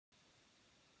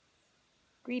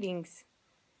Greetings.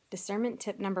 Discernment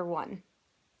tip number 1.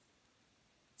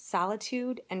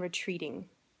 Solitude and retreating.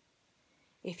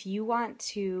 If you want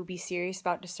to be serious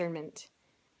about discernment,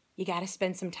 you got to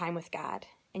spend some time with God,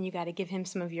 and you got to give Him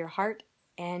some of your heart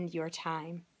and your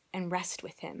time and rest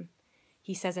with Him.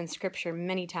 He says in Scripture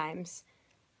many times,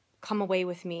 "Come away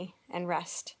with me and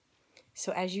rest."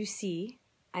 So as you see,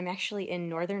 I'm actually in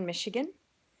northern Michigan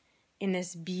in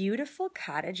this beautiful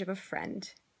cottage of a friend,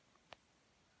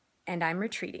 and I'm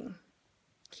retreating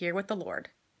here with the Lord,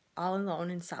 all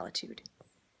alone in solitude.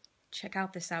 Check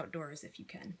out this outdoors if you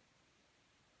can.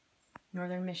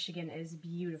 Northern Michigan is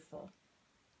beautiful.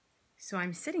 So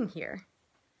I'm sitting here,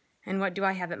 and what do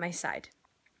I have at my side?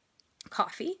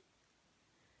 Coffee,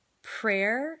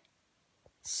 prayer,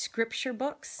 scripture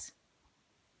books,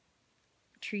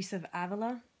 Teresa of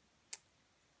Avila,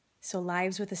 so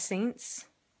Lives with the Saints,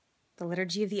 the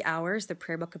Liturgy of the Hours, the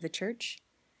prayer book of the church,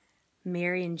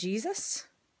 Mary and Jesus,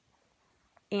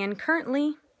 and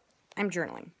currently I'm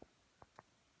journaling.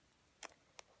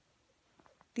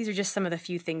 These are just some of the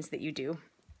few things that you do.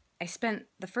 I spent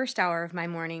the first hour of my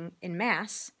morning in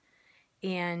Mass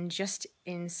and just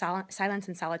in silence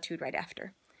and solitude right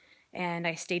after. And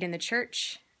I stayed in the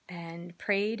church and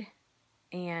prayed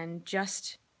and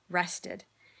just rested.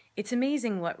 It's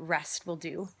amazing what rest will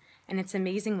do, and it's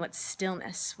amazing what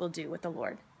stillness will do with the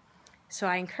Lord. So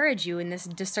I encourage you in this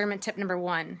discernment tip number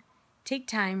 1, take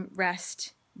time,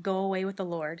 rest, go away with the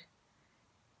Lord.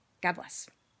 God bless.